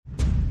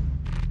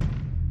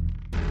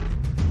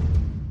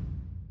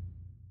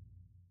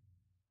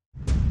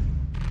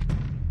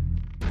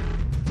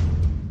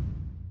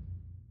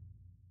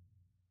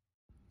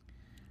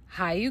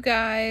Hi, you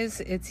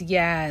guys. It's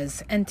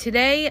Yaz. And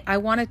today I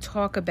want to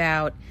talk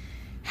about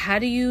how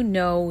do you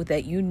know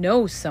that you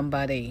know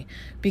somebody?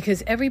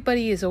 Because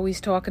everybody is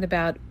always talking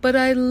about, but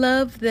I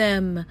love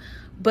them,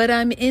 but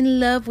I'm in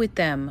love with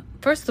them.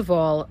 First of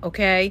all,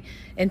 okay,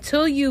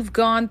 until you've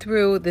gone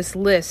through this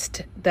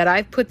list that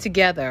I've put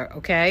together,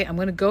 okay, I'm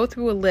going to go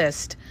through a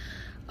list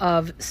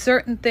of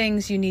certain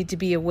things you need to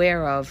be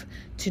aware of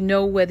to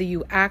know whether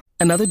you act.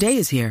 Another day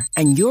is here,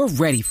 and you're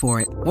ready for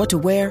it. What to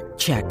wear?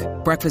 Check.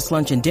 Breakfast,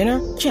 lunch, and dinner?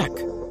 Check.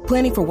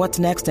 Planning for what's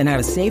next and how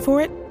to save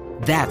for it?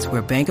 That's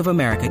where Bank of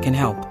America can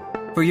help.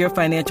 For your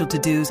financial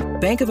to-dos,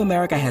 Bank of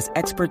America has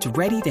experts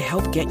ready to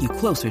help get you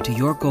closer to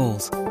your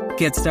goals.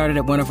 Get started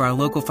at one of our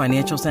local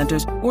financial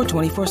centers or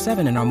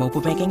 24/7 in our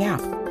mobile banking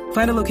app.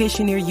 Find a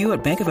location near you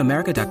at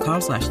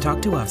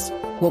bankofamerica.com/talktous.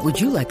 What would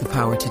you like the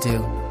power to do?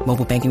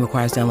 Mobile banking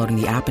requires downloading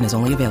the app and is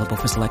only available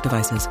for select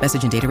devices.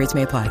 Message and data rates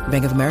may apply.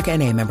 Bank of America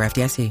N.A., member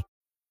FDIC.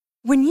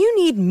 When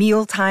you need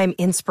mealtime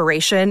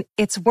inspiration,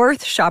 it's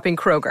worth shopping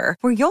Kroger,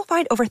 where you'll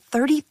find over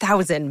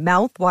 30,000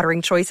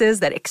 mouth-watering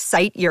choices that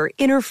excite your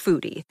inner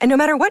foodie. And no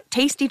matter what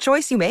tasty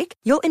choice you make,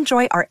 you'll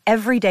enjoy our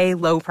everyday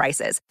low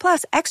prices,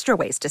 plus extra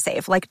ways to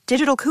save, like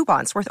digital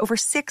coupons worth over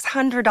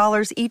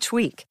 $600 each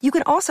week. You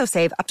can also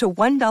save up to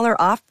 $1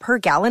 off per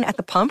gallon at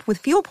the pump with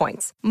fuel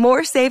points.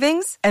 More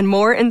savings and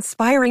more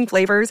inspiring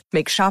flavors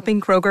make shopping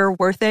Kroger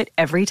worth it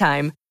every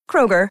time.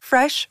 Kroger,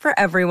 fresh for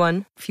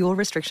everyone. Fuel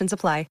restrictions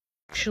apply.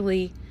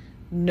 Actually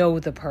know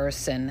the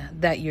person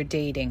that you're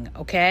dating,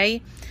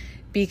 okay?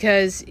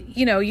 Because,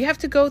 you have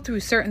to go through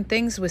certain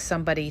things with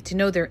somebody to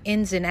know their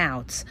ins and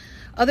outs.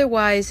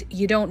 Otherwise,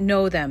 you don't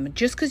know them.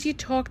 Just because you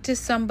talk to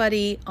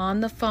somebody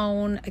on the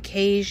phone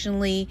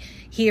occasionally,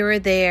 here or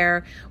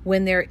there,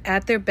 when they're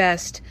at their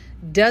best,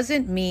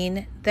 doesn't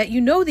mean that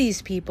you know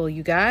these people,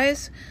 you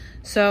guys.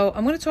 So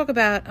I'm going to talk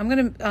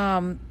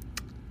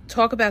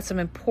about some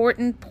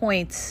important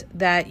points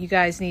that you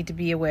guys need to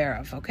be aware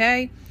of,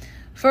 okay?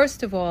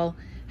 First of all,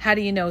 how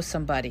do you know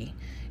somebody?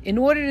 In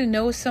order to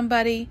know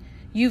somebody,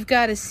 you've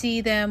got to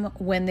see them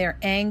when they're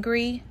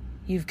angry.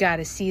 You've got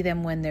to see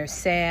them when they're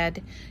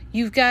sad.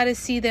 You've got to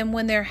see them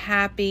when they're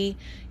happy.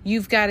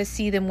 You've got to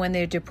see them when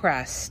they're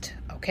depressed.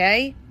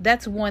 Okay?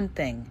 That's one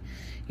thing.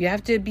 You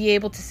have to be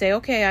able to say,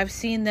 okay, I've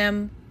seen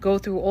them go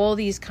through all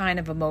these kind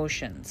of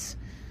emotions.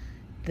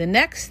 The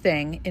next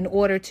thing, in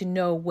order to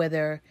know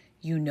whether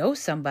you know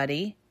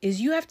somebody,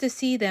 is you have to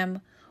see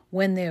them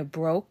when they're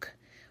broke.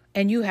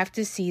 And you have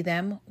to see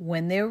them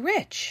when they're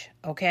rich,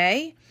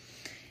 okay?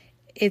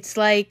 It's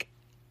like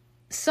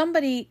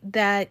somebody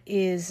that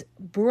is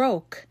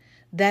broke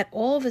that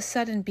all of a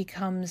sudden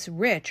becomes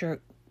rich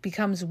or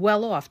becomes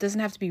well off, doesn't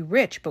have to be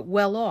rich, but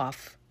well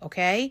off,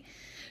 okay?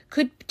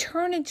 Could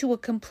turn into a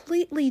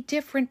completely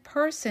different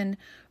person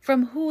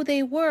from who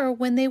they were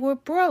when they were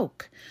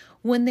broke.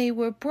 When they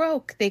were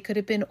broke, they could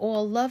have been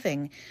all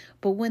loving.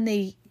 But when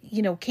they,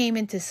 came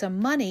into some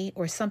money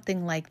or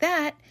something like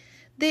that,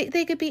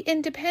 They could be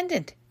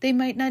independent. They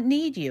might not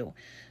need you.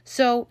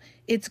 So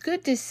it's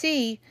good to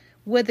see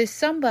whether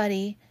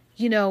somebody,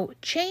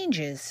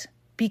 changes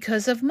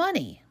because of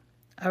money.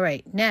 All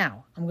right,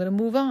 now I'm going to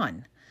move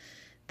on.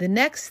 The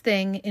next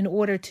thing in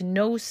order to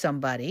know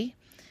somebody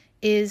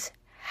is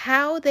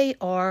how they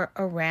are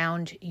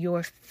around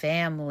your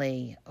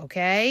family,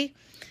 okay?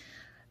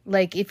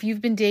 Like if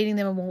you've been dating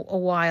them a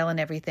while and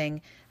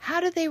everything, how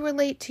do they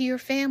relate to your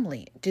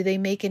family? Do they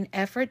make an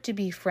effort to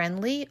be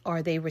friendly?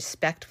 Are they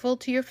respectful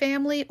to your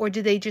family? Or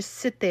do they just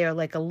sit there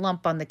like a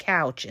lump on the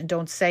couch and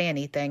don't say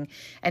anything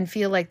and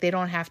feel like they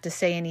don't have to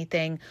say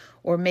anything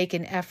or make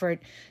an effort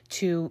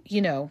to,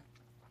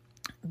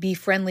 be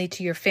friendly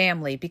to your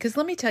family? Because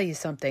let me tell you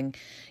something,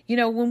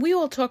 when we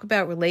all talk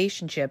about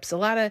relationships, a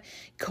lot of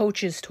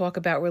coaches talk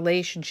about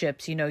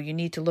relationships, you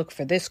need to look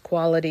for this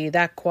quality,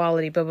 that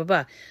quality, blah, blah,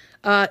 blah.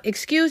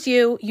 Excuse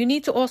you, you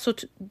need to also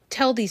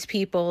tell these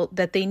people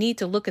that they need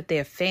to look at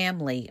their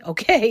family,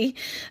 okay?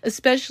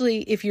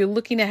 Especially if you're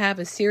looking to have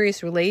a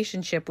serious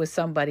relationship with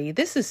somebody.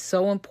 This is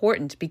so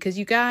important because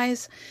you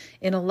guys,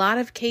 in a lot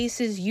of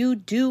cases, you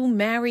do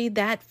marry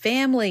that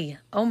family.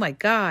 Oh my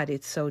God,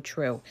 it's so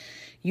true.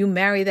 You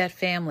marry that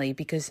family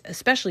because,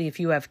 especially if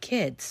you have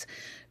kids,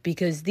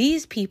 because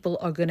these people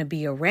are going to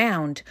be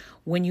around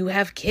when you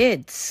have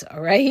kids,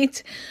 all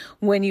right?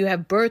 When you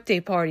have birthday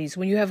parties,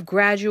 when you have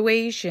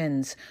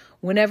graduations,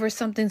 whenever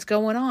something's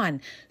going on.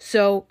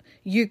 So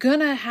you're going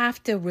to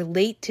have to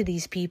relate to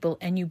these people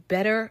and you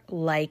better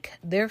like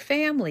their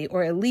family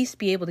or at least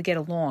be able to get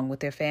along with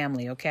their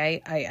family,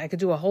 okay? I could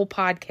do a whole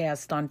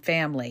podcast on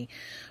family,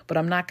 but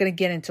I'm not going to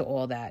get into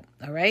all that,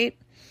 all right?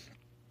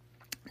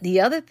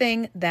 The other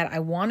thing that I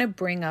want to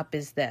bring up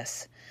is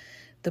this.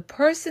 The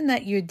person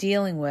that you're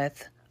dealing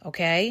with,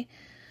 okay,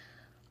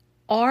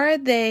 are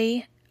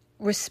they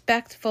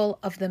respectful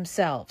of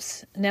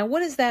themselves? Now,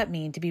 what does that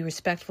mean, to be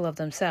respectful of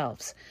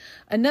themselves?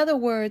 In other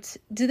words,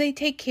 do they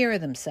take care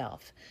of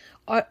themselves?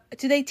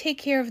 Do they take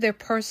care of their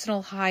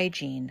personal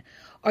hygiene?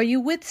 Are you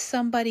with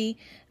somebody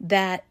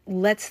that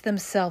lets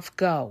themselves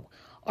go?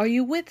 Are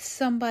you with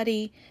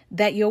somebody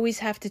that you always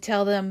have to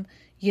tell them,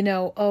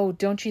 oh,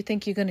 don't you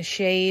think you're going to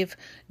shave?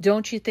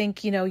 Don't you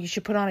think, you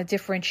should put on a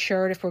different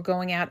shirt if we're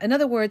going out? In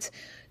other words,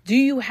 do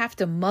you have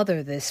to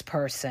mother this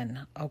person?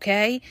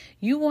 Okay.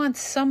 You want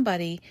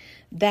somebody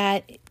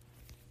that,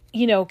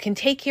 can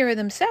take care of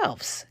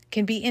themselves,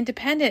 can be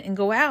independent and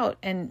go out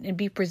and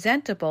be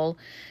presentable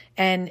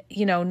and,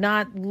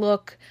 not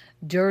look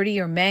dirty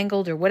or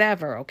mangled or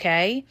whatever.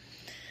 Okay.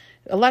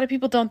 A lot of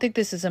people don't think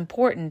this is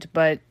important,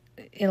 but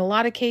in a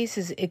lot of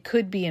cases, it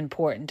could be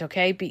important,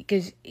 okay?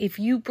 Because if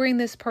you bring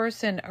this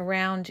person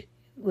around,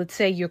 let's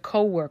say your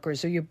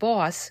coworkers or your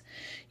boss,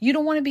 you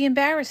don't want to be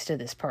embarrassed to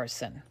this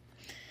person.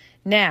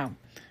 Now,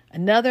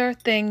 another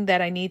thing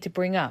that I need to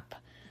bring up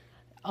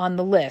on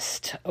the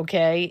list,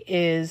 okay,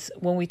 is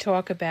when we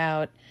talk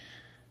about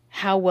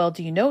how well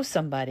do you know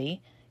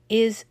somebody,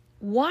 is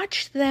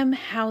watch them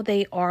how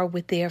they are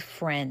with their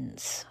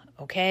friends,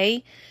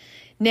 okay?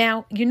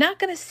 Now, you're not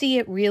going to see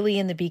it really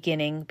in the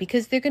beginning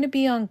because they're going to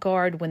be on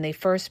guard when they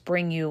first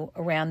bring you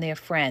around their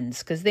friends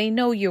because they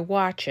know you're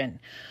watching.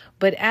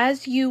 But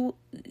as you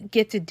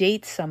get to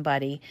date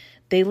somebody,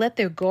 they let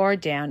their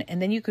guard down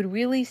and then you could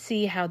really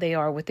see how they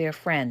are with their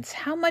friends.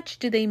 How much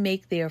do they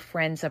make their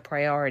friends a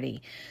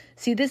priority?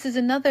 See, this is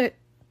another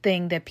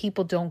thing that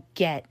people don't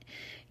get,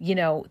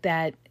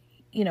 that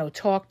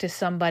talk to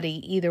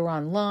somebody either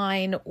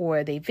online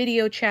or they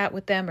video chat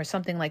with them or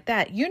something like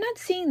that. You're not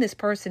seeing this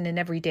person in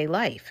everyday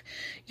life.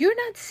 You're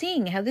not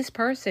seeing how this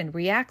person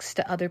reacts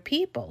to other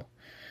people.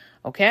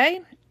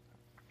 Okay?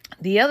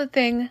 The other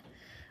thing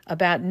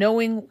about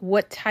knowing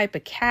what type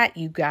of cat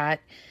you got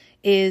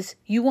is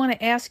you want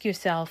to ask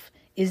yourself,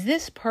 is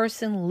this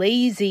person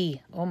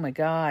lazy? Oh my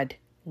God,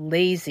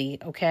 lazy.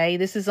 Okay?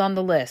 This is on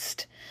the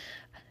list.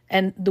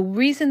 And the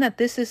reason that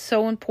this is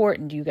so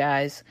important, you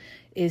guys,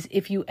 is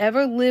if you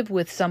ever live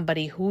with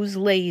somebody who's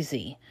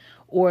lazy,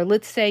 or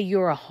let's say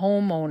you're a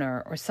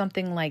homeowner or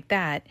something like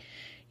that,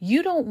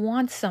 you don't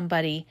want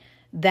somebody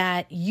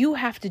that you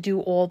have to do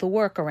all the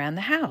work around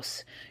the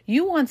house.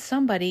 You want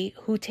somebody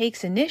who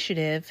takes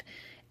initiative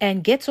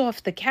and gets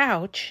off the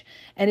couch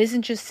and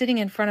isn't just sitting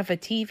in front of a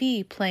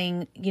TV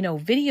playing,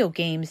 video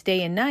games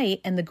day and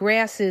night and the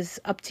grass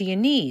is up to your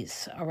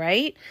knees, all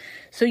right?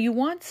 So you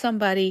want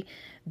somebody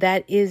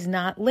that is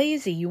not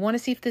lazy. You want to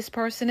see if this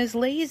person is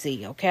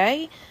lazy,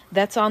 okay?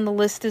 That's on the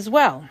list as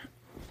well.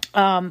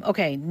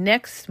 Okay,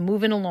 next,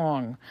 moving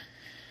along.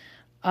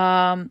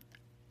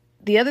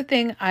 The other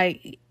thing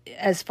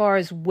as far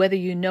as whether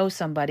you know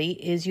somebody,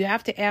 is you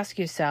have to ask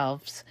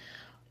yourselves,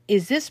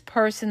 is this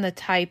person the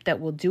type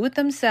that will do it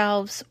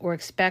themselves or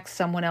expect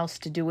someone else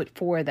to do it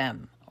for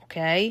them,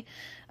 okay?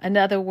 In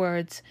other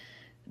words,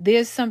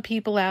 there's some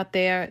people out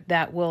there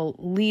that will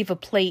leave a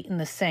plate in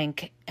the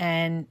sink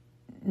and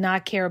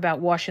not care about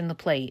washing the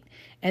plate.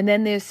 And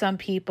then there's some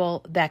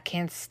people that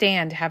can't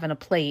stand having a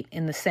plate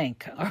in the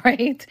sink, all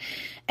right?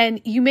 And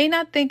you may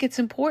not think it's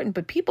important,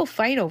 but people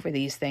fight over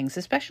these things,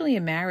 especially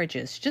in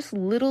marriages. Just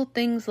little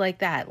things like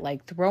that,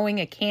 like throwing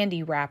a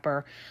candy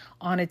wrapper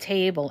on a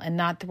table and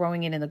not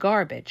throwing it in the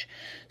garbage.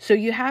 So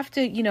you have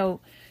to,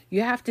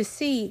 you have to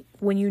see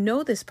when you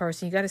know this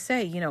person, you got to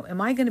say,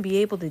 am I going to be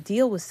able to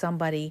deal with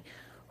somebody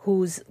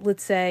who's,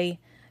 let's say,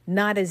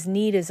 not as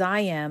neat as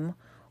I am,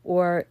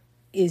 or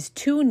is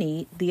too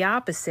neat, the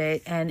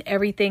opposite, and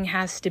everything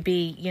has to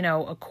be,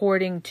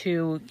 according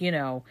to,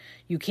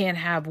 you can't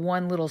have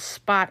one little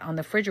spot on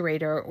the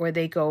refrigerator or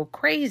they go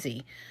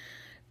crazy.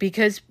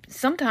 Because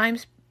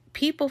sometimes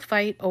people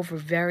fight over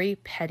very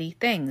petty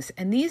things.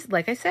 And these,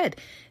 like I said,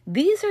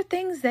 these are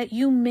things that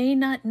you may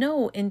not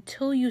know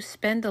until you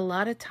spend a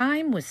lot of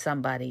time with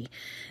somebody.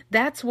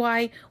 That's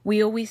why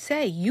we always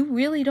say you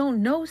really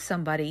don't know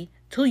somebody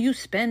till you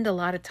spend a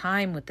lot of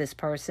time with this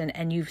person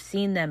and you've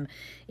seen them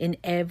in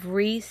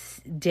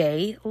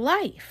everyday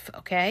life,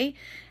 okay?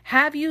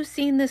 Have you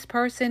seen this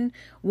person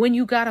when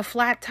you got a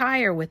flat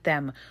tire with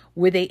them?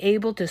 Were they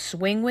able to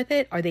swing with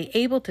it? Are they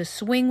able to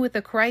swing with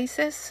a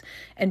crisis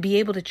and be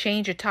able to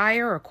change a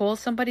tire or call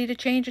somebody to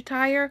change a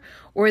tire?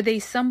 Or are they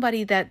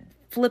somebody that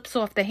flips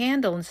off the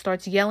handle and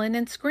starts yelling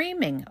and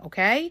screaming,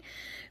 okay?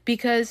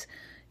 Because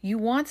you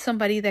want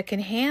somebody that can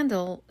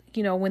handle,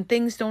 when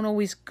things don't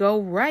always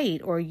go right,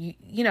 or,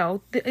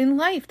 in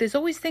life, there's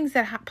always things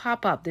that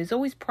pop up. There's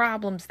always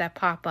problems that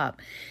pop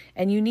up.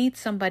 And you need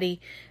somebody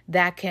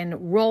that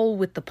can roll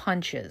with the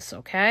punches,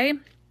 okay?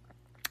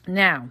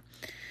 Now,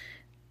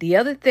 the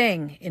other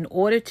thing, in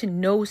order to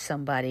know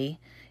somebody,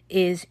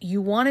 is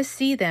you want to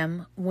see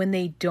them when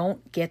they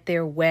don't get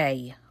their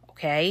way,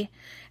 okay?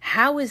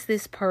 How is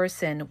this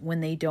person when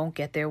they don't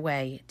get their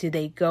way? Do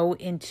they go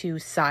into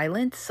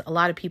silence? A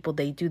lot of people,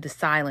 they do the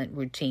silent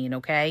routine,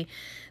 okay?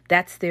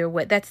 That's their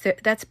way.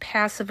 That's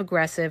passive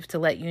aggressive to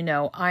let you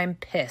know I'm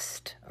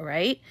pissed, all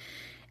right?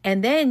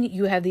 And then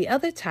you have the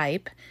other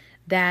type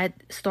that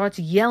starts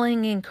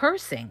yelling and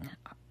cursing.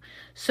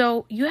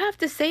 So you have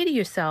to say to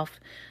yourself,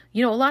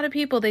 a lot of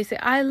people, they say,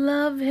 I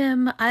love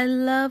him, I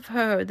love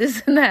her,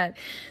 this and that.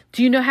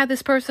 Do you know how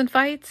this person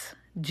fights?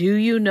 Do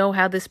you know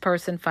how this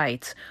person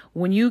fights?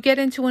 When you get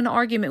into an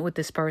argument with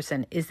this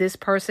person, is this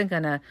person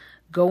going to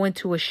go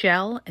into a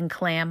shell and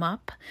clam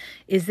up?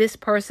 Is this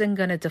person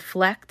going to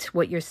deflect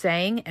what you're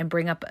saying and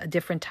bring up a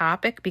different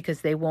topic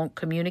because they won't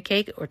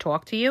communicate or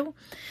talk to you?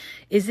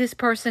 Is this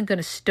person going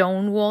to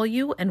stonewall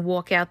you and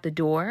walk out the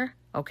door?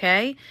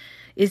 Okay?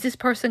 Is this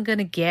person going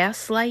to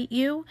gaslight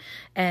you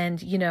and,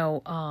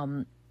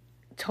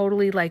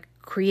 totally like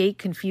create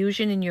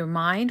confusion in your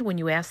mind when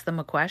you ask them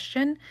a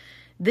question?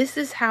 This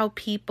is how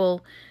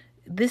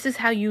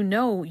you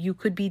know you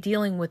could be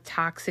dealing with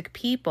toxic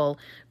people,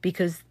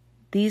 because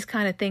these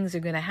kind of things are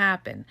going to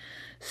happen.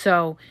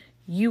 So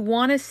you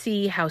want to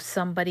see how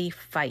somebody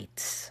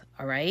fights,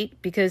 all right?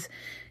 Because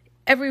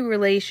every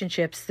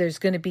relationships, there's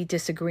going to be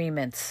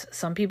disagreements.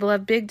 Some people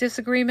have big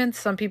disagreements.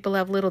 Some people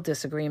have little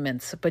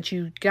disagreements. But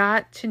you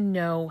got to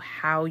know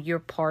how your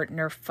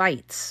partner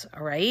fights,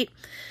 all right?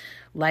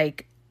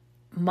 Like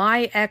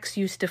my ex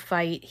used to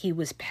fight. He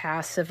was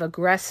passive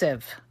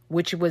aggressive,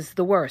 which was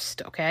the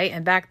worst, okay?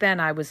 And back then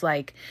I was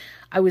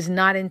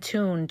not in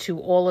tune to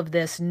all of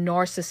this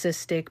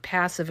narcissistic,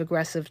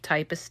 passive-aggressive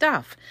type of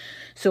stuff.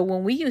 So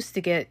when we used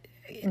to get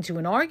into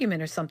an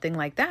argument or something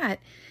like that,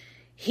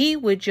 he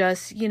would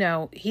just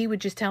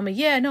tell me,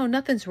 yeah, no,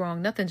 nothing's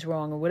wrong,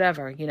 or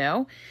whatever,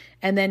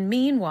 And then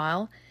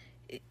meanwhile,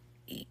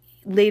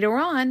 later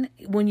on,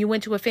 when you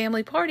went to a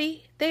family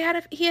party, he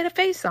had a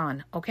face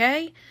on,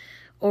 okay?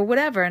 Or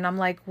whatever. And I'm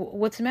like,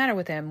 what's the matter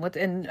with him?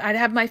 And I'd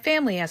have my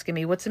family asking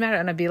me, what's the matter?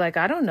 And I'd be like,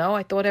 I don't know.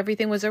 I thought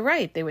everything was all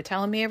right. They were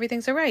telling me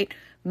everything's all right.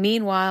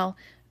 Meanwhile,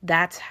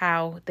 that's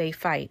how they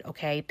fight,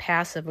 okay?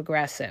 Passive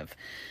aggressive.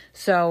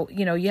 So,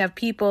 you have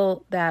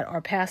people that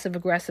are passive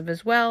aggressive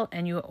as well.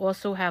 And you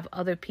also have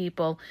other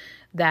people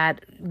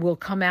that will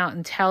come out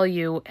and tell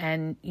you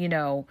and,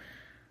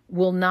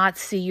 will not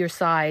see your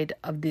side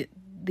of the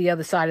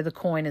other side of the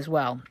coin as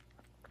well.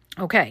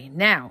 Okay,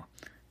 now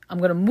I'm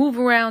going to move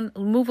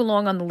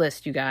along on the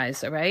list, you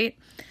guys, all right?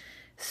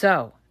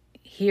 So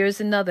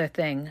here's another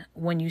thing.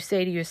 When you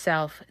say to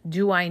yourself,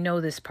 do I know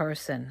this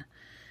person?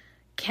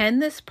 Can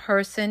this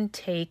person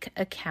take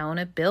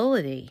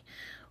accountability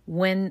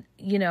when,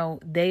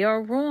 they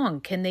are wrong?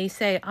 Can they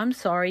say, I'm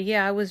sorry,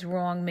 yeah, I was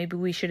wrong. Maybe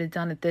we should have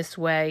done it this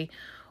way,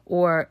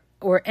 or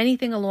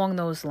anything along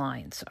those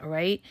lines, all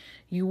right?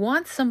 You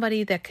want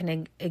somebody that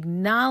can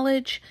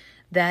acknowledge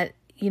that,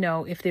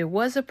 if there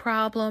was a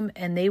problem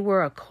and they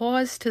were a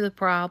cause to the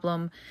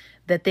problem,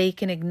 that they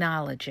can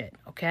acknowledge it,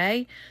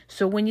 okay?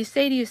 So when you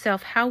say to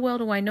yourself, how well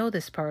do I know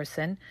this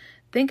person?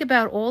 Think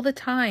about all the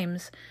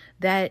times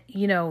that,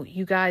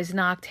 you guys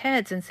knocked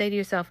heads, and say to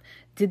yourself,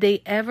 did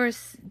they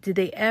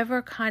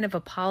ever kind of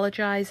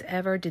apologize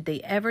ever? Did they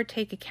ever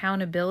take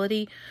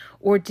accountability?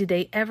 Or did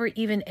they ever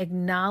even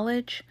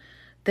acknowledge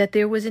that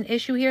there was an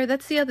issue here?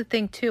 That's the other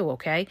thing too,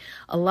 okay?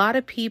 A lot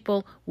of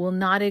people will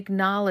not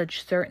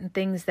acknowledge certain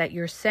things that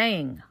you're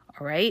saying,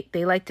 all right?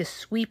 They like to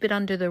sweep it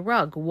under the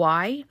rug.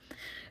 Why?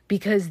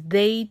 Because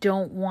they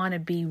don't want to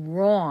be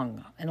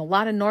wrong. And a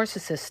lot of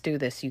narcissists do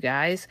this, you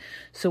guys.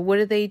 So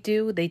what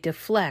do? They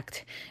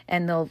deflect,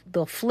 and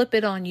they'll flip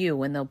it on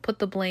you, and they'll put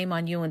the blame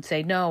on you and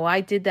say, no,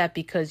 I did that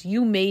because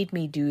you made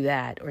me do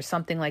that, or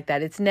something like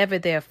that. It's never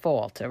their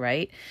fault, all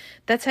right?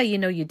 That's how you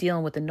know you're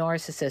dealing with a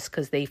narcissist,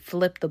 because they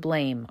flip the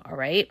blame, all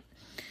right?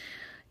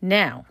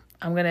 Now,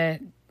 I'm going to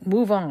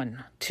move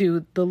on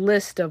to the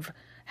list of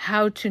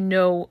how to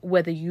know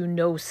whether you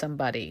know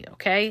somebody,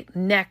 okay?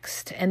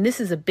 Next, and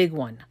this is a big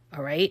one,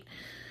 all right?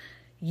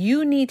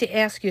 You need to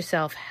ask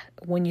yourself,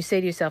 when you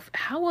say to yourself,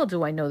 how well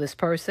do I know this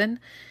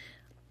person?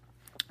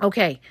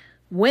 Okay,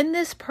 when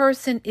this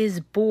person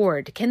is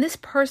bored, can this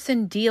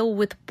person deal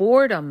with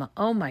boredom?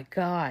 Oh my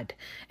God.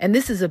 And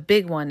this is a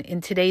big one in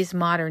today's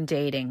modern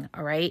dating,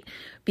 all right?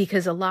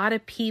 Because a lot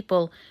of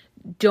people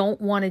don't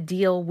want to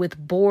deal with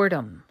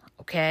boredom,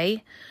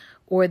 okay?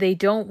 Or they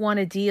don't want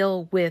to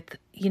deal with,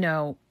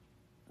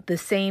 the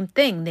same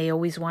thing. They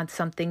always want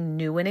something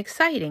new and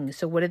exciting.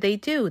 So what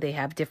do? They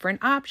have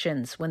different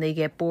options. When they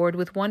get bored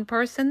with one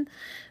person,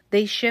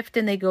 they shift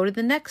and they go to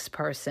the next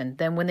person.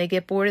 Then when they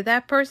get bored of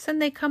that person,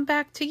 they come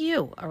back to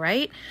you, all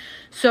right?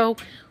 So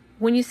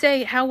when you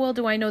say, how well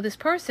do I know this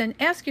person?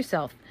 Ask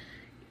yourself,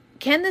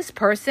 can this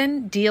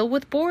person deal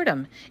with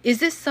boredom? Is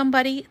this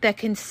somebody that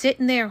can sit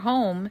in their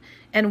home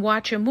and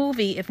watch a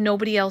movie if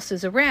nobody else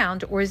is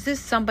around? Or is this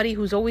somebody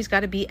who's always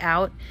got to be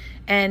out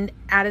of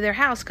their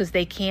house because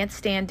they can't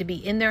stand to be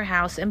in their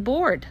house and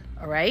bored,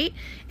 all right?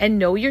 And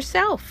know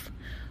yourself.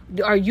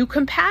 Are you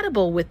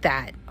compatible with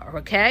that,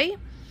 okay?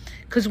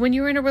 Because when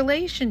you're in a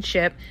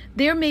relationship,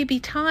 there may be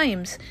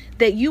times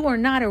that you are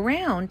not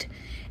around,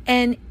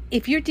 and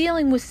if you're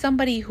dealing with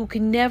somebody who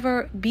can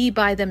never be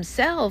by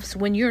themselves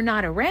when you're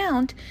not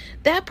around,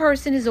 that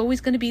person is always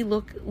going to be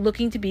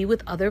looking to be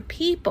with other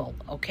people,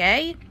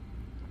 okay?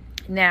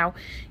 Now,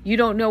 you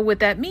don't know what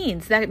that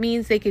means. That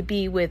means they could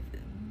be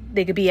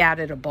out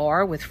at a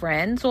bar with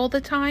friends all the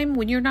time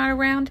when you're not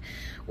around,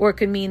 or it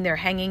could mean they're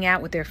hanging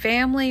out with their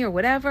family or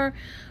whatever.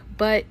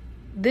 But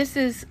this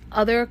is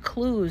other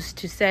clues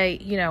to say,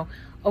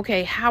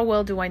 okay, how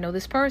well do I know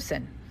this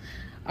person?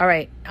 All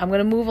right, I'm going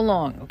to move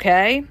along,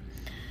 okay?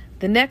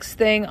 The next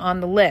thing on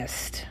the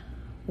list,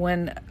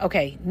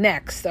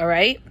 Next, all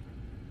right?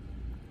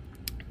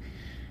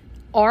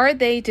 Are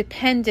they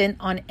dependent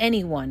on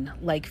anyone,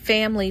 like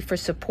family, for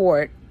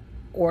support,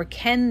 or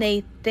can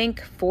they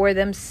think for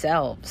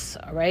themselves,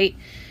 all right?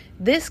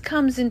 This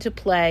comes into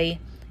play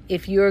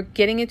if you're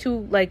getting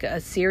into like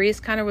a serious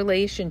kind of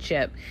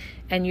relationship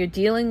and you're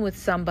dealing with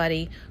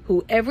somebody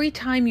who every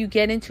time you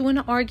get into an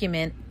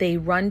argument, they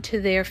run to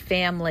their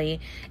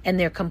family and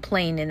they're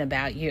complaining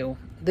about you.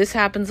 This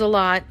happens a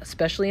lot,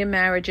 especially in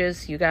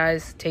marriages. You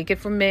guys, take it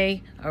from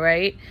me, all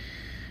right?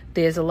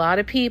 There's a lot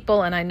of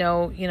people, and I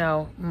know,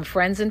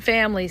 friends and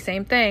family,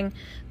 same thing.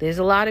 There's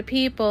a lot of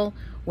people,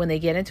 when they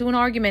get into an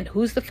argument,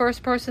 who's the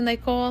first person they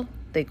call?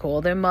 They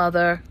call their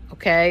mother,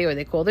 okay? Or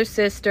they call their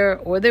sister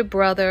or their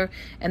brother,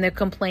 and they're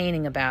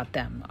complaining about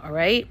them, all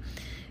right?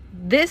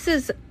 This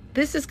is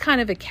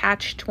kind of a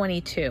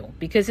catch-22,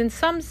 because in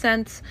some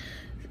sense,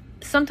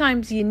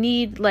 sometimes you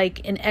need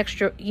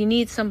you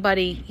need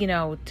somebody,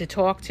 to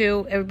talk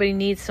to. Everybody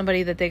needs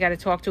somebody that they got to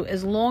talk to,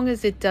 as long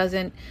as it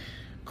doesn't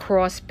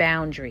cross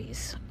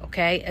boundaries,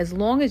 okay? As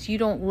long as you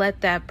don't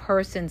let that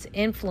person's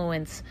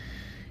influence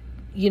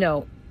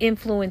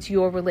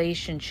your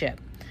relationship,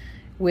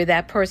 where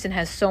that person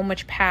has so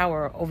much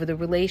power over the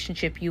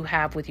relationship you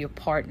have with your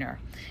partner.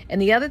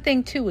 And the other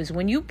thing too is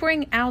when you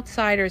bring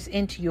outsiders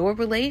into your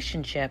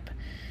relationship,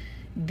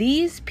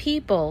 these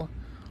people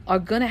are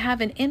going to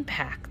have an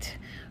impact,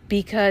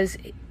 because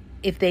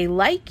if they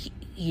like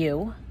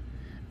you,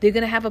 they're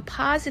going to have a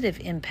positive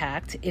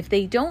impact. If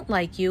they don't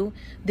like you,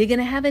 they're going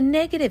to have a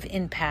negative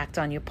impact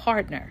on your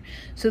partner.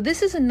 So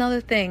this is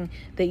another thing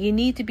that you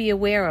need to be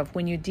aware of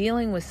when you're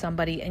dealing with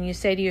somebody and you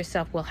say to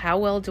yourself, well, how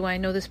well do I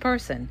know this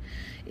person?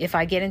 If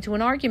I get into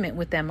an argument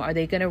with them, are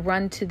they going to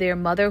run to their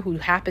mother, who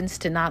happens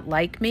to not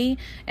like me,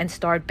 and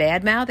start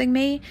bad-mouthing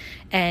me?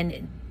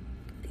 And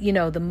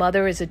the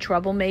mother is a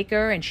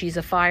troublemaker and she's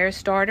a fire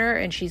starter,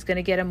 and she's going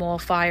to get him all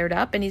fired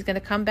up, and he's going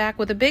to come back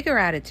with a bigger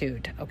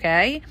attitude,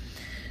 okay?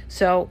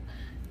 So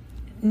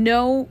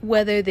know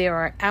whether there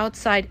are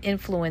outside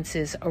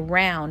influences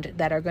around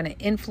that are going to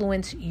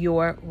influence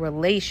your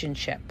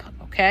relationship,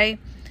 okay?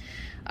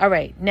 All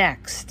right,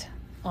 next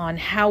on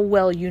how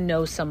well you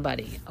know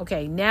somebody.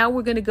 Okay, now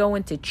we're going to go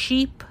into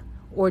cheap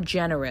or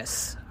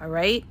generous, all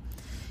right?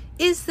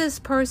 Is this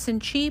person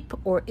cheap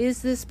or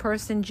is this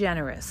person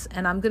generous?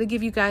 And I'm going to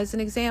give you guys an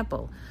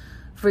example.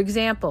 For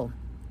example,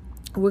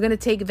 we're going to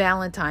take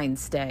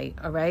Valentine's Day,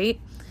 all right?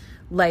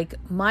 Like,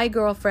 my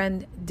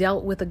girlfriend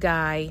dealt with a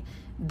guy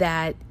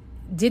that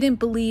didn't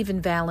believe in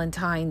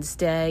Valentine's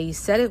Day,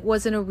 said it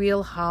wasn't a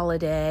real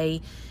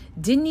holiday,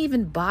 didn't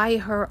even buy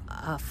her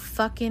a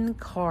fucking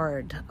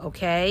card,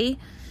 okay?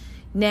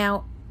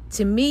 Now,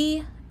 to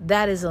me,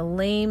 that is a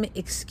lame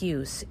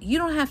excuse. You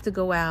don't have to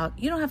go out,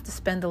 you don't have to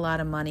spend a lot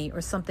of money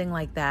or something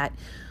like that,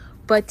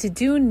 but to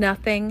do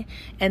nothing,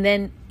 and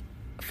then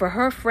for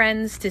her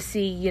friends to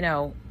see,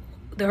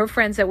 her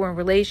friends that were in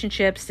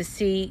relationships to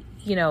see,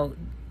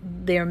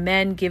 their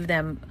men give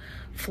them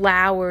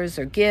flowers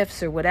or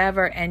gifts or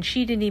whatever, and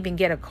she didn't even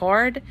get a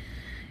card.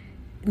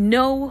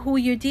 Know who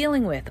you're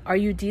dealing with. Are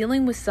you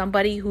dealing with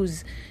somebody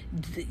who's,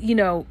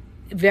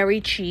 very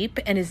cheap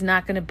and is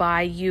not going to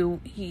buy you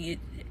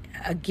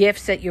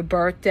gifts at your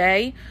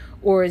birthday,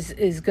 or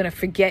is going to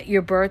forget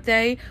your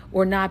birthday,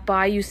 or not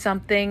buy you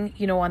something,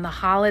 on the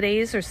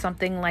holidays or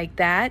something like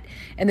that,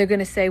 and they're going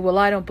to say, well,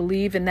 I don't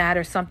believe in that,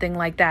 or something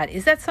like that?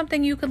 Is that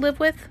something you could live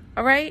with?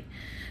 All right?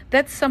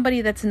 That's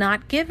somebody that's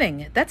not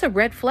giving. That's a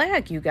red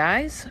flag, you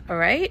guys, all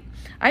right?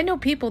 I know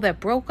people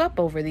that broke up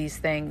over these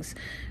things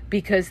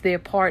because their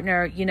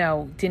partner,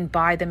 didn't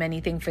buy them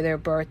anything for their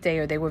birthday,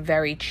 or they were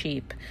very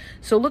cheap.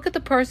 So look at the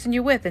person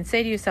you're with and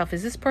say to yourself,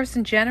 is this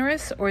person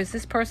generous or is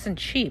this person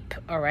cheap,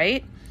 all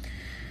right?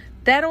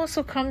 That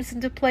also comes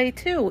into play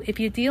too if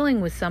you're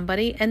dealing with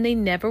somebody and they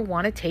never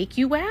want to take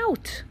you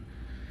out.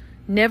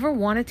 Never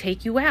want to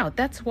take you out.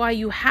 That's why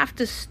you have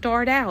to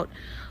start out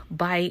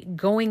by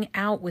going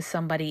out with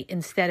somebody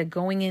instead of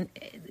going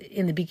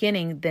in the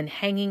beginning, then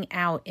hanging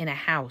out in a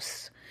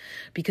house.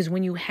 Because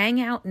when you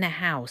hang out in a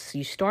house,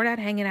 you start out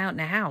hanging out in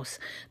a house,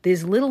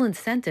 there's little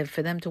incentive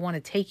for them to want to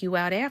take you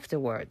out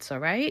afterwards, all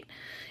right?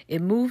 It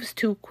moves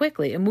too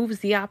quickly. It moves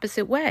the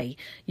opposite way.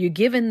 You're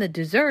given the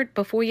dessert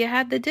before you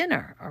had the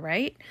dinner, all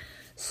right?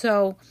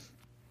 So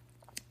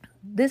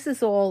this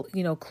is all,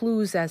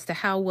 clues as to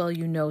how well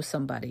you know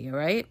somebody, all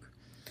right?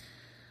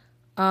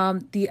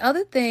 The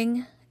other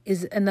thing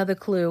is another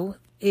clue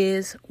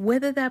is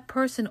whether that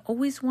person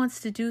always wants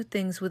to do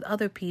things with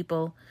other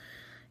people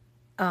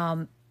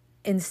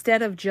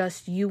instead of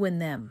just you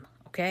and them,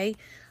 okay?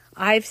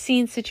 I've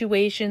seen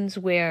situations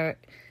where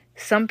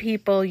some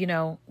people,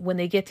 when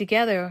they get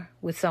together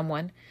with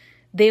someone,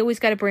 they always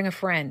got to bring a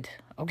friend,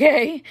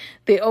 okay?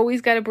 They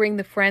always got to bring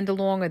the friend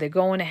along, or they're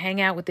going to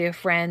hang out with their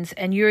friends,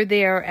 and you're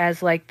there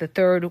as like the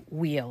third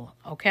wheel,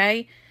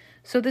 okay?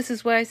 So this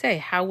is what I say.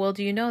 How well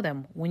do you know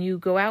them? When you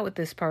go out with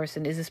this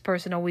person, is this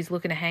person always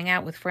looking to hang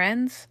out with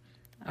friends?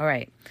 All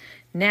right.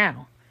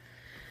 Now,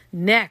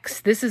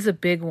 next, this is a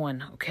big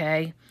one,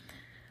 okay?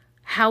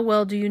 How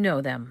well do you know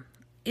them?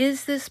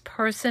 is this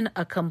person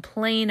a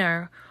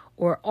complainer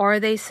or are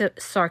they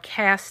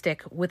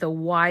sarcastic with a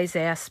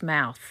wise-ass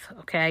mouth,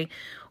 okay?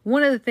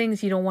 One of the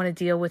things you don't want to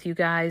deal with, you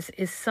guys,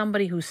 is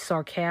somebody who's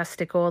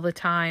sarcastic all the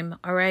time,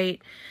 all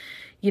right?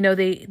 You know,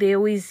 they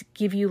always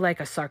give you like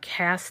a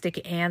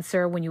sarcastic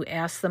answer when you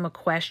ask them a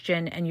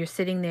question and you're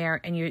sitting there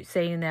and you're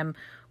saying to them,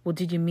 well,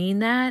 did you mean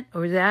that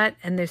or that?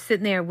 And they're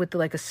sitting there with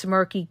like a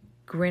smirky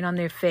grin on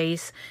their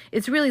face.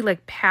 It's really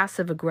like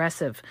passive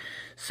aggressive.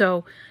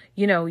 So,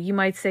 you know, you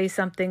might say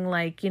something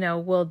like, you know,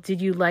 well, did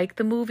you like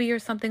the movie or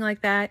something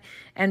like that?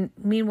 And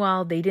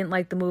meanwhile, they didn't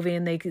like the movie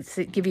and they could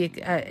give you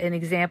an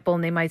example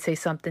and they might say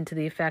something to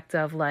the effect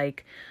of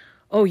like,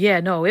 oh, yeah,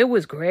 no, it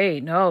was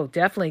great. No,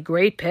 definitely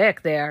great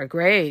pick there.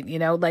 Great. You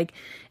know, like,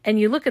 and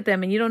you look at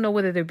them and you don't know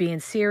whether they're being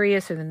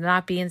serious or they're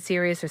not being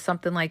serious or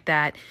something like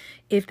that.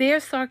 If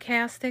they're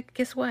sarcastic,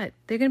 guess what?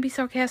 They're going to be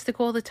sarcastic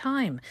all the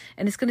time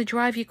and it's going to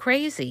drive you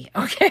crazy.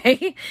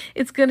 Okay.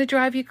 It's going to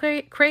drive you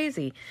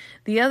crazy.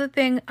 The other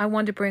thing I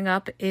wanted to bring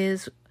up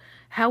is,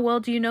 how well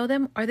do you know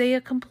them? Are they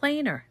a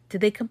complainer? Do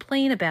they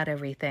complain about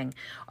everything?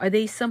 Are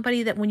they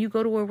somebody that when you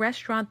go to a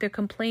restaurant, they're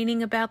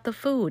complaining about the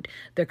food?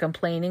 They're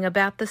complaining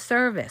about the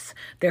service.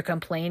 They're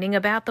complaining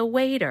about the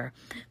waiter.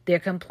 They're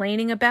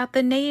complaining about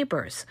the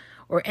neighbors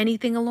or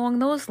anything along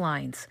those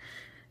lines.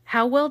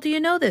 How well do you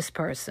know this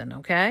person,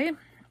 okay?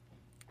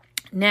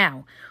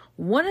 Now,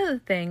 one of the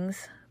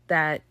things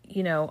that,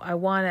 you know, I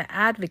want to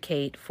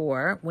advocate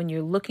for when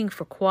you're looking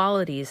for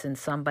qualities in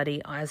somebody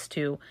as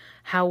to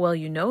how well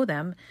you know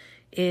them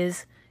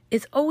is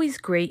it's always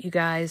great, you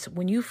guys,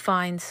 when you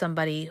find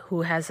somebody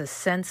who has a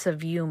sense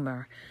of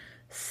humor,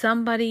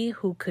 somebody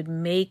who could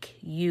make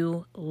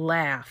you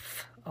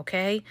laugh,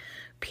 okay?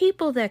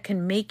 People that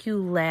can make you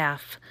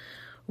laugh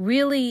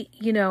really,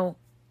 you know,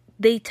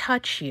 they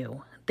touch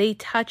you. They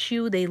touch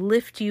you. They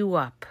lift you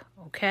up,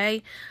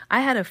 okay?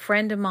 I had a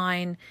friend of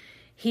mine.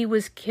 He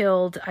was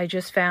killed, I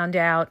just found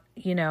out,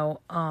 you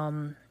know,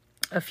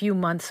 a few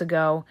months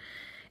ago.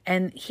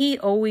 And he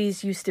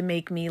always used to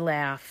make me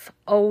laugh,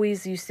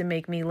 always used to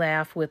make me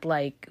laugh with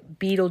like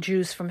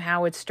Beetlejuice from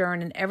Howard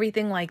Stern and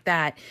everything like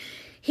that.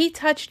 He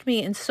touched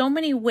me in so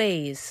many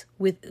ways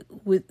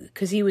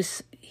because he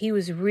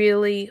was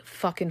really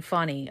fucking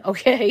funny,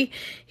 okay?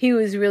 He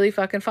was really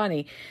fucking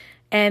funny.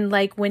 And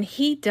like when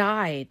he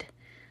died,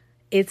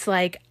 it's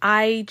like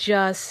I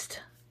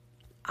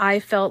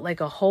felt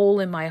like a hole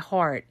in my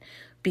heart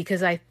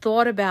because I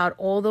thought about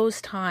all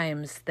those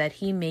times that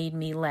he made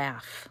me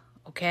laugh.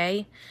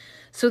 Okay,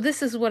 so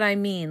this is what I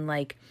mean.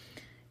 Like,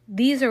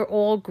 these are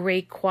all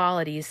great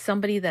qualities.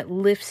 Somebody that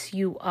lifts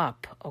you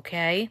up.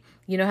 Okay,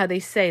 you know how they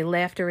say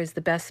laughter is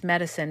the best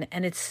medicine,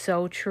 and it's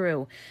so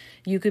true.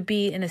 You could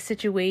be in a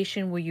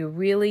situation where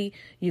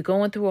you're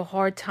going through a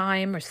hard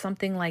time or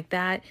something like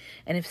that,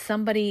 and if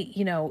somebody,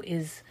 you know,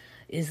 is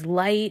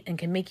light and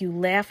can make you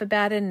laugh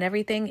about it and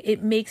everything,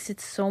 it makes it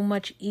so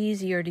much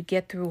easier to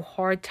get through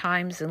hard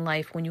times in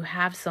life when you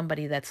have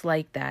somebody that's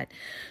like that.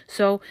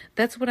 So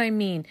that's what I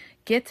mean.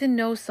 Get to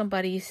know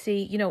somebody.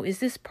 See, you know, is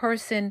this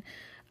person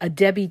a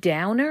Debbie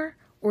Downer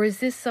or is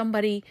this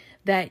somebody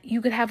that you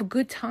could have a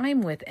good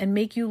time with and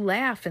make you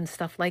laugh and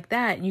stuff like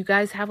that? And you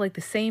guys have like the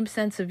same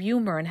sense of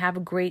humor and have a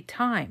great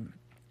time.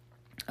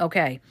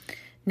 Okay,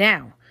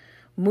 now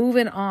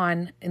moving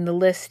on in the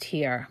list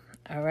here.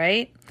 All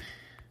right.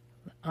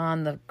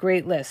 On the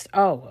great list.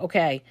 Oh,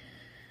 okay.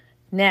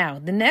 Now,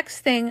 the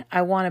next thing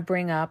I want to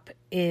bring up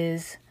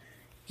is,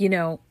 you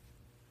know,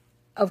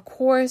 of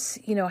course,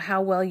 you know,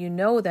 how well you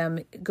know them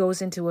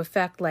goes into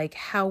effect like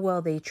how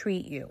well they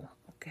treat you,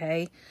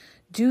 okay?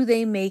 Do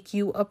they make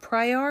you a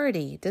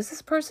priority? Does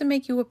this person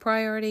make you a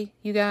priority,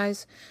 you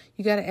guys?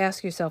 You got to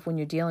ask yourself when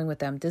you're dealing with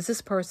them, does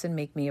this person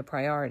make me a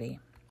priority?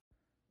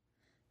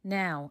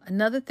 Now,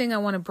 another thing I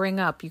want to bring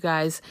up, you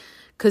guys,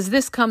 because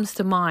this comes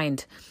to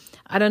mind.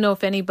 I don't know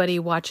if anybody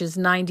watches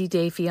 90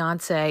 Day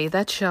Fiance.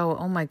 That show,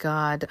 oh my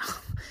God.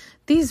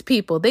 These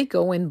people, they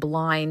go in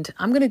blind.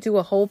 I'm going to do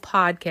a whole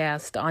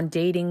podcast on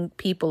dating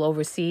people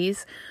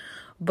overseas.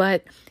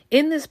 But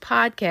in this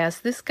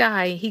podcast, this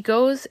guy, he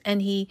goes to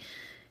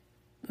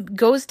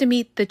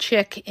meet the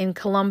chick in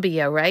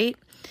Colombia, right?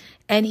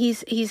 And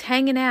he's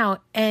hanging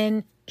out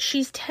and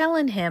she's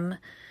telling him,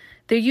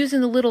 they're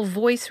using the little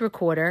voice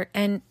recorder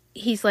and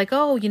he's like,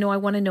 oh, you know, I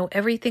want to know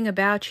everything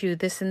about you,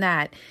 this and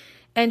that.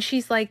 And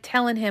she's like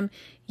telling him,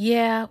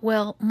 yeah,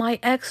 well, my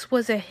ex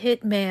was a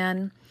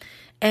hitman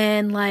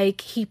and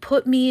like he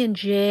put me in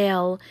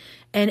jail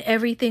and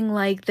everything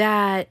like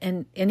that.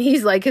 And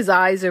he's like, his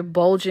eyes are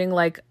bulging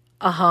like,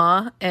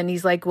 uh-huh. And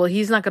he's like, well,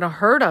 he's not going to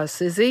hurt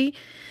us, is he?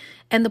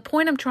 And the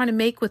point I'm trying to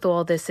make with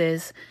all this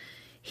is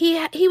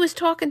he was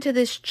talking to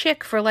this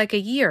chick for like a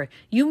year.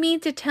 You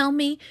mean to tell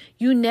me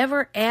you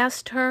never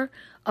asked her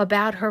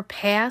about her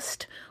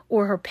past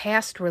or her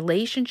past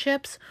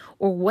relationships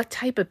or what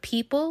type of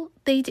people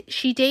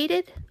she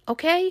dated?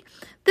 Okay?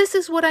 This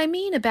is what I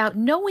mean about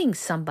knowing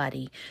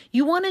somebody.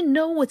 You want to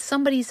know what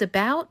somebody's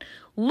about?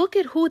 Look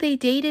at who they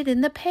dated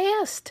in the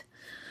past.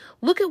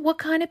 Look at what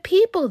kind of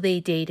people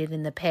they dated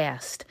in the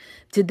past.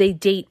 Did they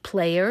date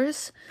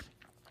players?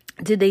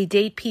 Did they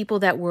date people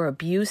that were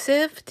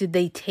abusive? Did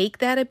they take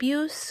that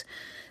abuse?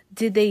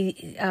 Did they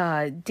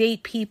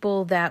date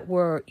people that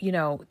were,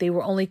 they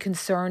were only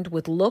concerned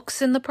with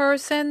looks in the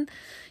person?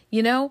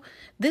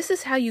 This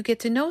is how you get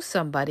to know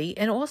somebody.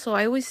 And also,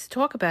 I always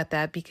talk about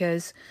that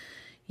because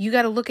you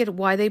got to look at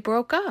why they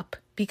broke up.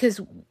 Because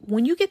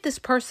when you get this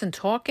person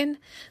talking,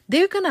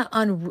 they're going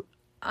to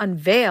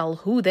unveil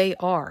who they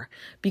are,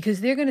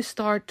 because they're going to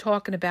start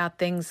talking about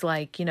things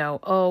like,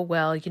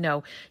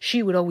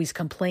 she would always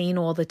complain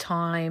all the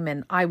time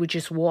and I would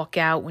just walk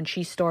out when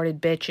she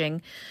started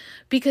bitching.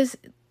 Because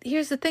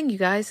here's the thing, you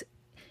guys,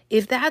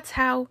 if that's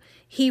how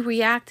he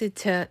reacted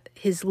to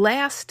his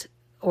last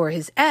or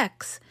his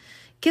ex,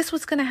 guess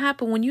what's going to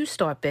happen when you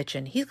start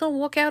bitching? He's going to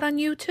walk out on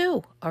you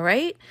too, all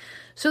right?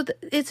 So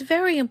it's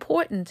very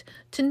important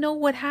to know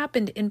what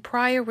happened in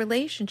prior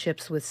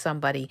relationships with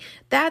somebody.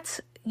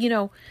 That's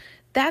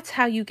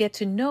how you get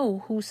to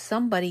know who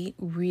somebody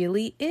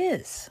really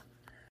is.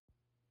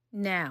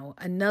 Now,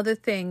 another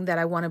thing that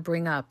I want to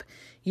bring up,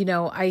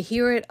 I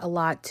hear it a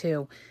lot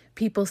too.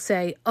 People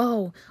say,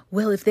 oh,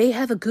 well, if they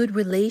have a good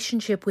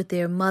relationship with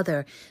their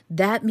mother,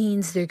 that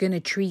means they're going to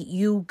treat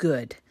you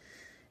good.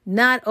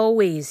 Not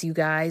always, you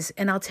guys,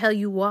 and I'll tell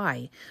you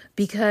why.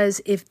 Because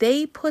if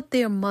they put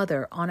their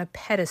mother on a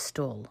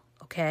pedestal,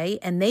 okay,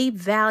 and they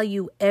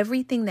value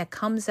everything that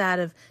comes out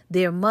of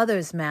their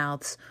mother's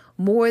mouths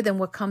more than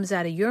what comes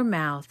out of your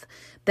mouth,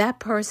 that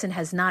person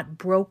has not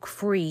broke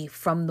free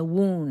from the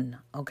wound,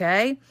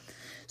 okay?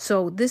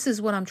 So this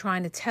is what I'm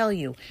trying to tell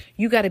you.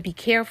 You got to be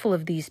careful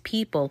of these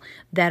people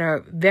that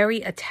are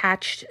very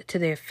attached to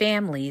their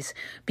families,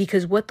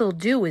 because what they'll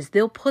do is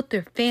they'll put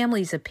their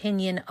family's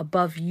opinion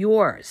above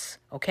yours,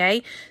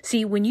 okay?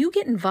 See, when you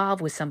get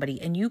involved with somebody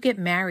and you get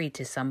married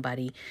to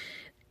somebody,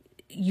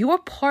 your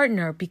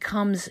partner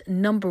becomes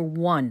number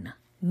one.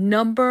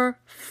 Number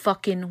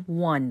fucking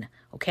one.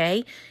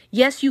 Okay?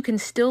 Yes, you can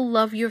still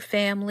love your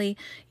family.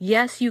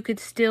 Yes, you could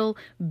still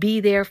be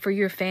there for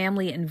your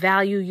family and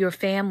value your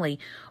family.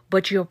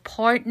 But your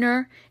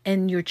partner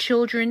and your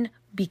children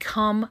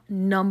become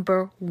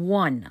number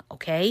one.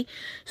 Okay?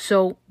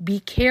 So be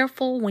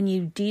careful when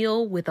you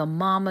deal with a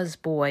mama's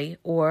boy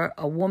or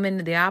a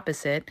woman the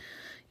opposite.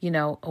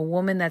 A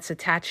woman that's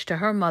attached to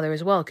her mother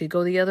as well. It could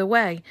go the other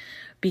way,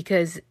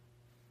 because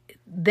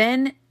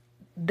then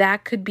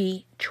that could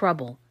be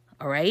trouble.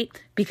 All right?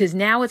 Because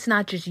now it's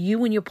not just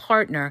you and your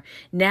partner.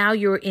 Now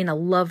you're in a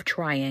love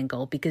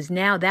triangle, because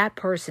now that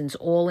person's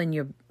all in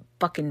your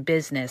fucking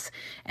business.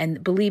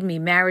 And believe me,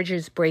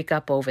 marriages break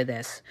up over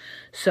this.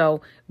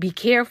 So be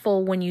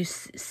careful when you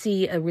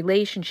see a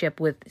relationship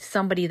with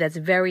somebody that's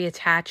very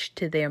attached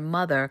to their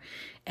mother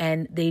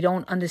and they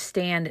don't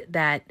understand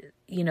that,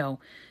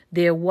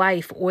 their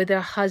wife or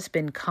their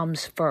husband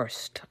comes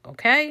first.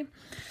 Okay?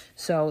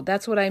 So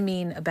that's what I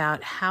mean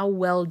about how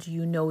well do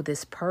you know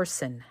this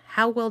person?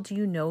 How well do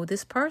you know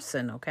this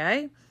person,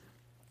 okay?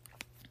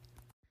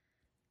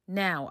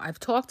 Now,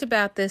 I've talked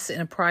about this in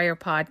a prior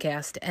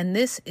podcast, and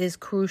this is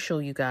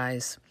crucial, you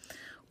guys.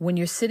 When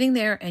you're sitting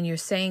there and you're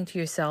saying to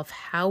yourself,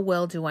 how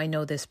well do I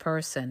know this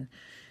person?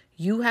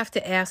 You have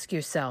to ask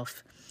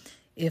yourself,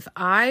 if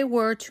I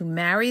were to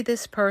marry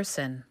this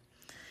person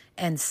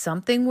and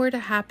something were to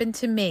happen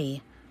to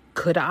me,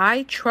 could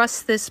I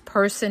trust this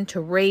person to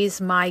raise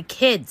my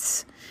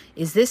kids?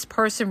 Is this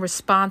person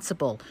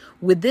responsible?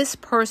 Would this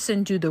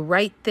person do the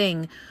right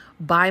thing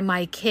by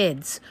my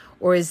kids?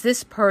 Or is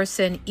this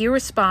person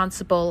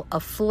irresponsible, a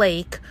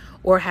flake,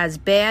 or has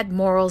bad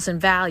morals and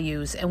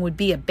values and would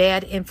be a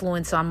bad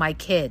influence on my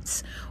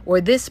kids? Or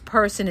this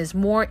person is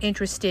more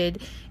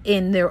interested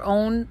in their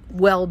own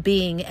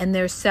well-being and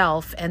their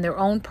self and their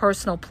own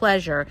personal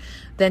pleasure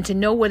than to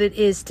know what it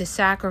is to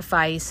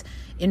sacrifice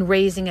in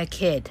raising a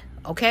kid?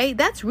 Okay,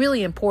 that's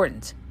really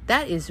important.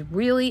 That is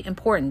really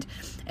important.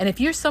 And if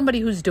you're somebody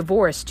who's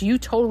divorced, you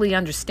totally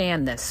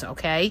understand this,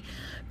 okay?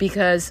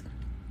 Because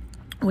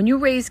when you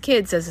raise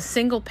kids as a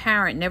single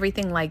parent and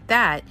everything like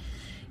that,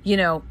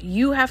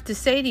 you have to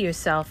say to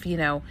yourself,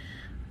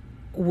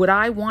 would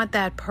I want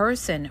that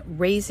person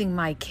raising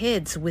my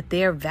kids with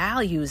their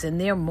values and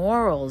their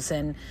morals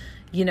and,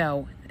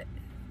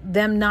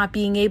 them not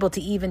being able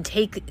to even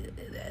take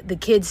the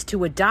kids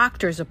to a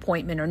doctor's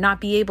appointment or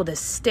not be able to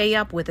stay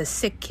up with a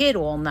sick kid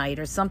all night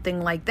or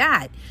something like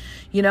that.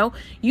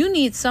 You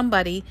need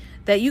somebody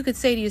that you could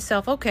say to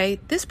yourself, okay,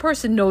 this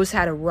person knows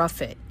how to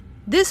rough it.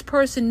 This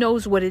person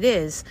knows what it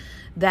is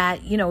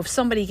that, if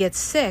somebody gets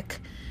sick,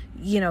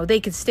 they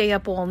could stay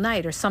up all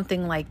night or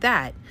something like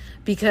that.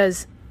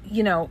 Because,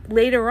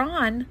 later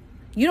on,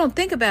 you don't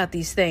think about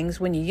these things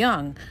when you're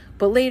young,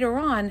 but later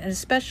on, and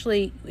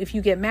especially if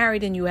you get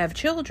married and you have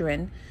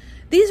children,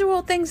 these are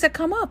all things that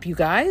come up, you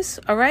guys,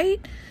 all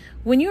right?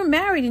 When you're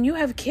married and you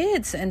have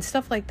kids and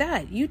stuff like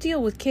that, you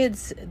deal with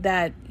kids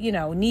that,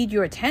 need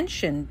your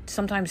attention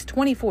sometimes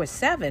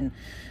 24/7.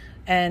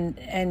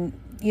 And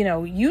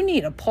you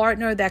need a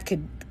partner that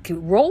could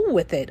roll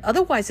with it.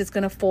 Otherwise, it's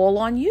going to fall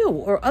on you.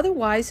 Or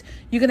otherwise,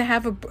 you're going to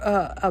have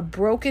a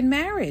broken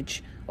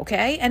marriage.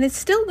 okay? And it's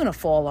still going to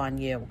fall on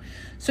you.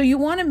 So you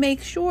want to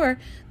make sure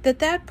that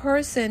that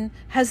person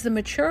has the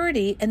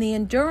maturity and the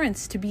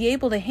endurance to be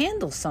able to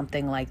handle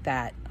something like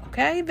that,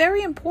 okay?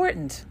 Very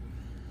important.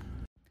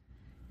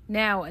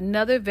 Now,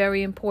 another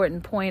very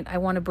important point I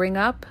want to bring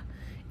up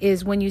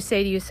is when you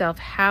say to yourself,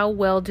 how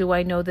well do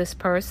I know this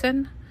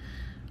person?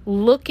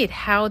 Look at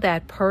how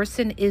that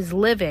person is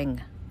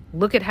living.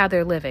 Look at how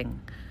they're living.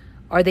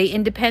 Are they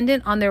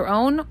independent on their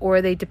own, or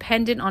are they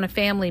dependent on a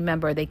family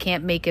member? They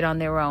can't make it on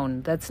their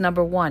own. That's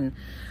number one.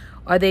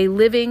 Are they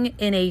living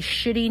in a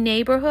shitty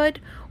neighborhood,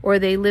 or are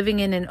they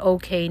living in an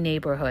okay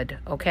neighborhood?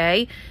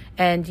 Okay?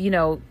 And,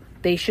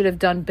 they should have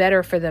done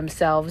better for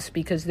themselves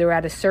because they're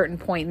at a certain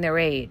point in their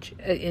age,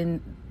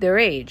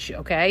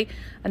 okay?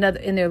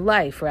 In their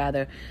life,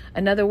 rather.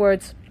 In other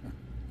words,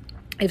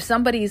 if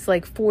somebody's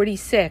like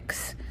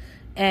 46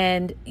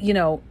 and,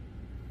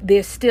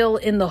 they're still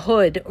in the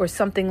hood or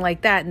something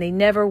like that, and they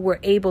never were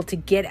able to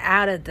get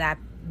out of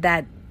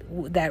that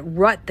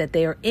rut that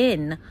they're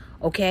in,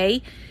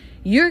 okay?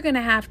 You're going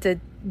to have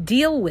to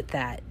deal with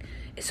that.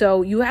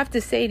 So you have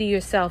to say to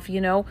yourself,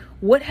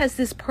 what has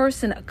this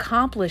person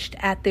accomplished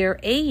at their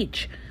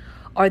age?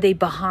 Are they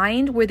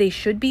behind where they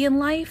should be in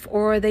life,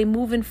 or are they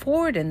moving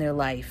forward in their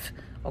life?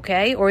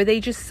 Okay? Or are they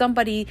just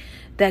somebody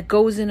that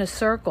goes in a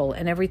circle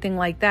and everything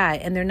like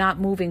that, and they're not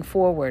moving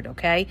forward,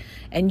 okay?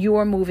 And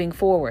you're moving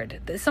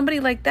forward. Somebody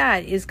like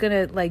that is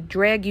going to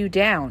drag you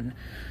down.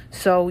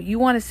 So you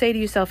want to say to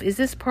yourself, is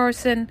this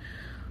person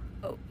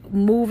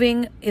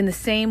moving in the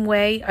same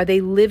way? Are they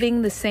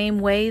living the same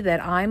way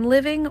that I'm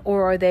living?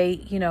 Or are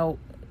they,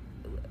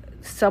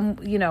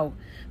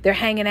 they're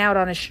hanging out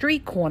on a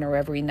street corner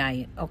every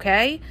night,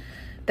 okay?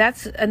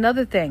 That's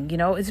another thing,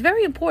 it's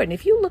very important.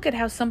 If you look at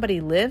how somebody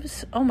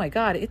lives, oh my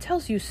God, it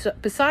tells you,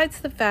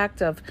 besides the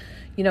fact of,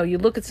 you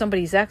look at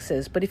somebody's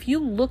exes, but if you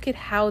look at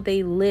how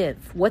they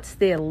live, what's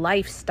their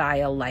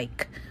lifestyle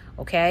like,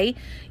 okay?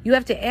 You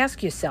have to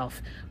ask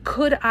yourself,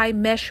 could I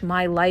mesh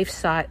my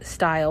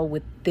lifestyle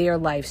with their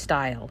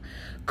lifestyle?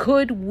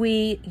 Could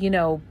we,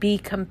 be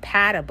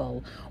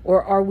compatible?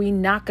 Or are we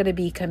not going to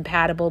be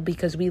compatible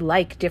because we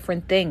like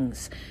different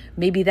things?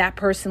 Maybe that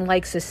person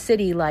likes a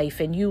city life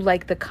and you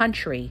like the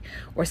country,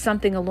 or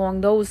something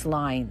along those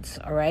lines,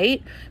 all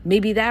right?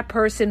 Maybe that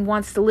person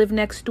wants to live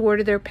next door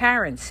to their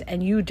parents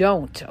and you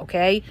don't,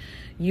 okay?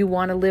 You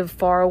want to live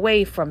far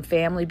away from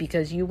family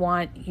because you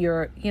want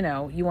you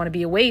want to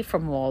be away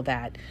from all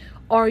that.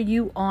 Are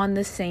you on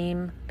the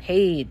same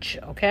page,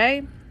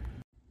 okay?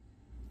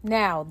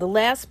 Now, the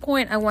last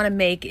point I want to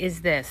make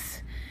is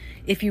this.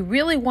 If you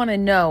really want to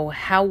know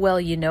how well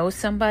you know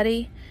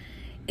somebody,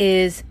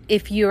 is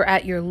if you're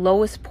at your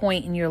lowest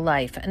point in your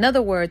life. In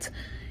other words,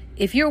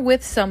 if you're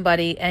with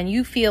somebody and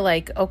you feel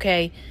like,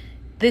 okay,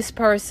 this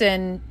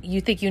person,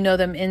 you think you know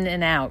them in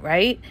and out,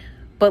 right?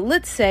 But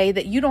let's say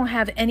that you don't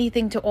have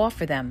anything to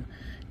offer them.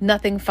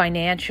 Nothing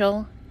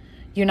financial.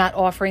 You're not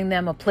offering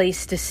them a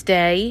place to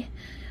stay.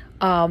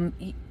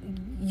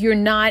 You're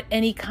not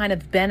any kind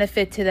of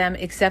benefit to them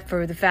except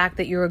for the fact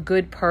that you're a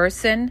good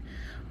person.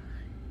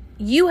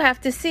 You have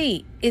to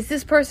see, is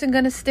this person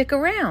going to stick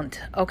around?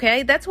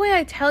 Okay? That's why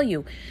I tell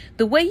you,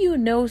 the way you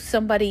know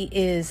somebody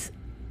is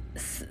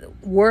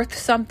worth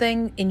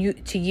something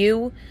to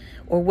you,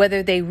 or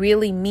whether they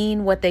really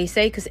mean what they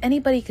say, because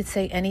anybody could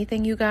say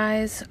anything, you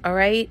guys, all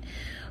right?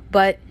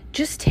 But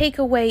just take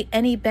away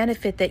any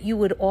benefit that you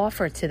would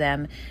offer to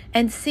them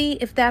and see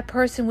if that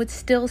person would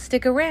still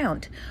stick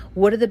around.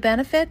 What are the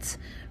benefits?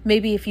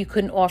 Maybe if you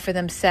couldn't offer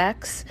them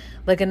sex,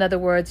 like in other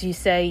words, you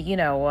say,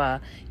 you're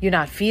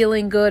not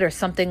feeling good or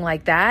something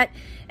like that,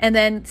 and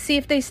then see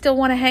if they still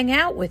want to hang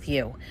out with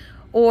you.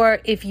 Or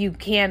if you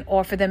can't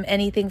offer them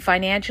anything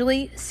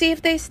financially, see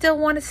if they still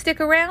want to stick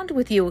around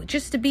with you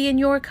just to be in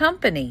your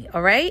company,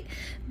 all right?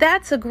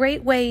 That's a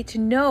great way to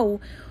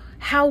know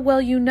how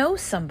well you know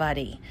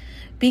somebody.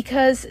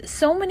 Because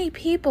so many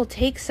people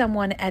take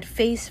someone at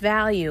face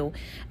value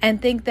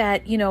and think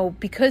that,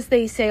 because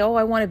they say, oh,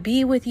 I want to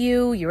be with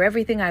you, you're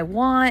everything I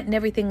want and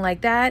everything like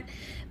that,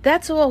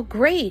 that's all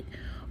great.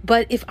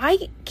 But if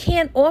I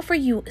can't offer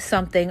you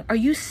something, are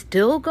you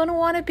still going to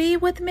want to be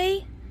with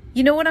me?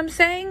 You know what I'm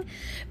saying?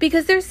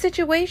 Because there's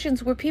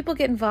situations where people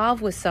get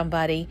involved with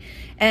somebody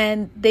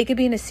and they could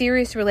be in a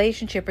serious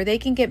relationship, or they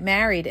can get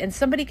married and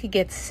somebody could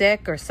get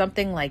sick or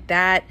something like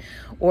that,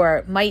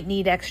 or might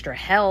need extra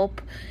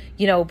help,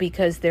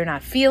 because they're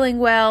not feeling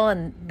well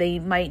and they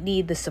might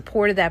need the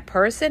support of that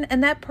person.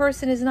 And that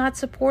person is not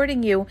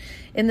supporting you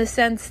in the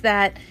sense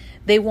that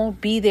they won't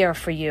be there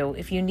for you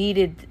if you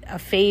needed a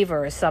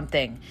favor or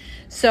something.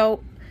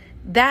 So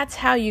that's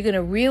how you're going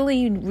to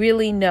really,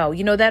 really know.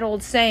 That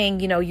old saying,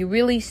 you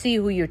really see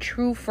who your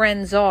true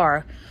friends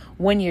are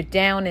when you're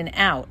down and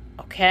out,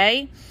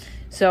 okay?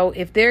 So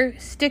if they're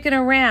sticking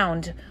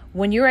around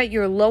when you're at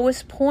your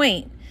lowest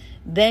point,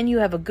 then you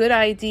have a good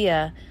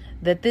idea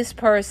that this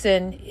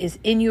person is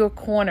in your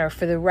corner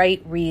for the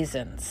right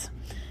reasons.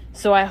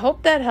 So I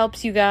hope that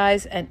helps you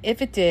guys. And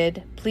if it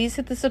did, please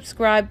hit the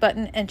subscribe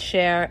button and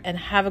share, and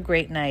have a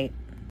great night.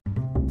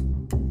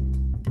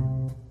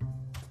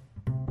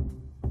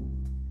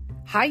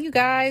 Hi, you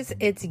guys,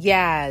 it's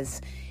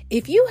Yaz.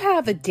 If you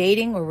have a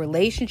dating or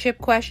relationship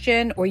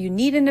question or you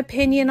need an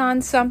opinion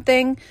on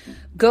something,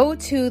 go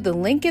to the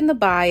link in the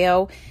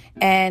bio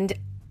and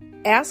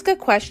ask a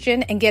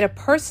question and get a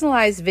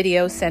personalized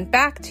video sent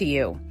back to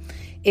you.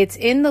 It's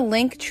in the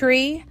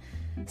Linktree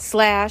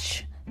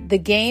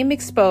 /The Game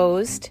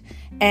Exposed,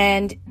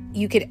 and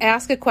you could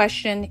ask a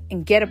question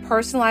and get a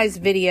personalized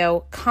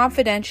video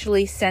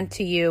confidentially sent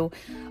to you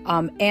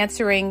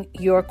answering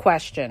your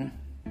question.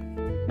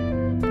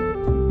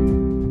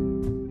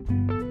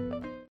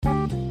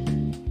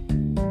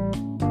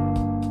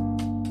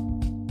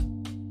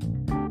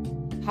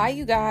 Hi,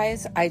 you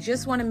guys. I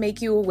just want to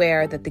make you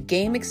aware that the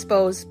Game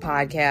Exposed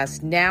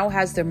podcast now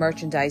has their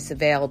merchandise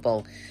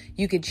available.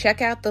 You can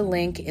check out the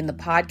link in the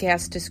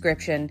podcast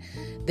description.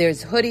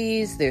 There's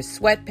hoodies, there's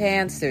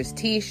sweatpants, there's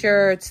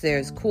t-shirts,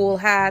 there's cool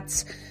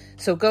hats.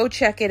 So go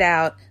check it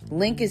out.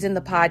 Link is in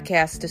the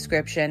podcast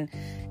description.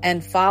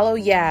 And follow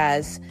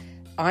Yaz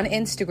on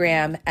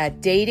Instagram at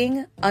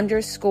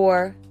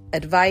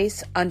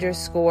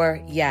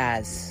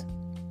dating_advice_Yaz.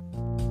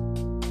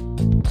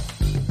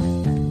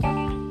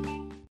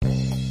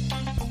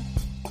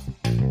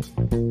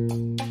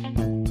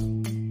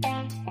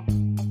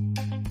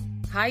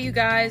 Hi, you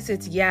guys,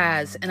 it's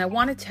Yaz, and I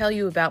want to tell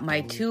you about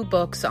my 2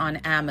 books on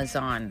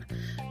Amazon.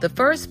 The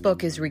first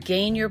book is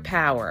Regain Your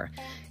Power.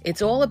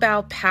 It's all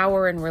about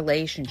power and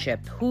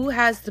relationship. Who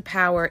has the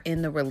power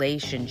in the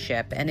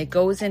relationship? And it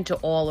goes into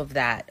all of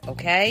that,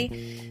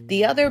 okay?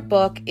 The other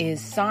book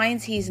is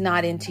Signs He's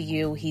Not Into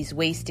You, He's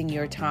Wasting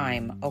Your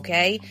Time,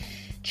 okay?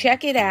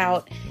 Check it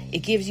out. It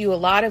gives you a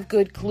lot of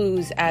good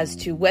clues as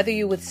to whether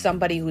you're with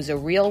somebody who's a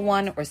real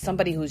one or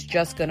somebody who's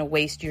just going to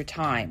waste your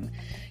time.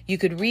 You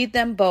could read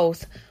them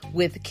both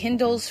with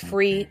Kindle's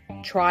free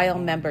trial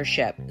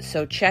membership.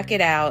 So check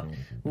it out.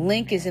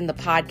 Link is in the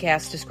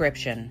podcast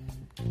description.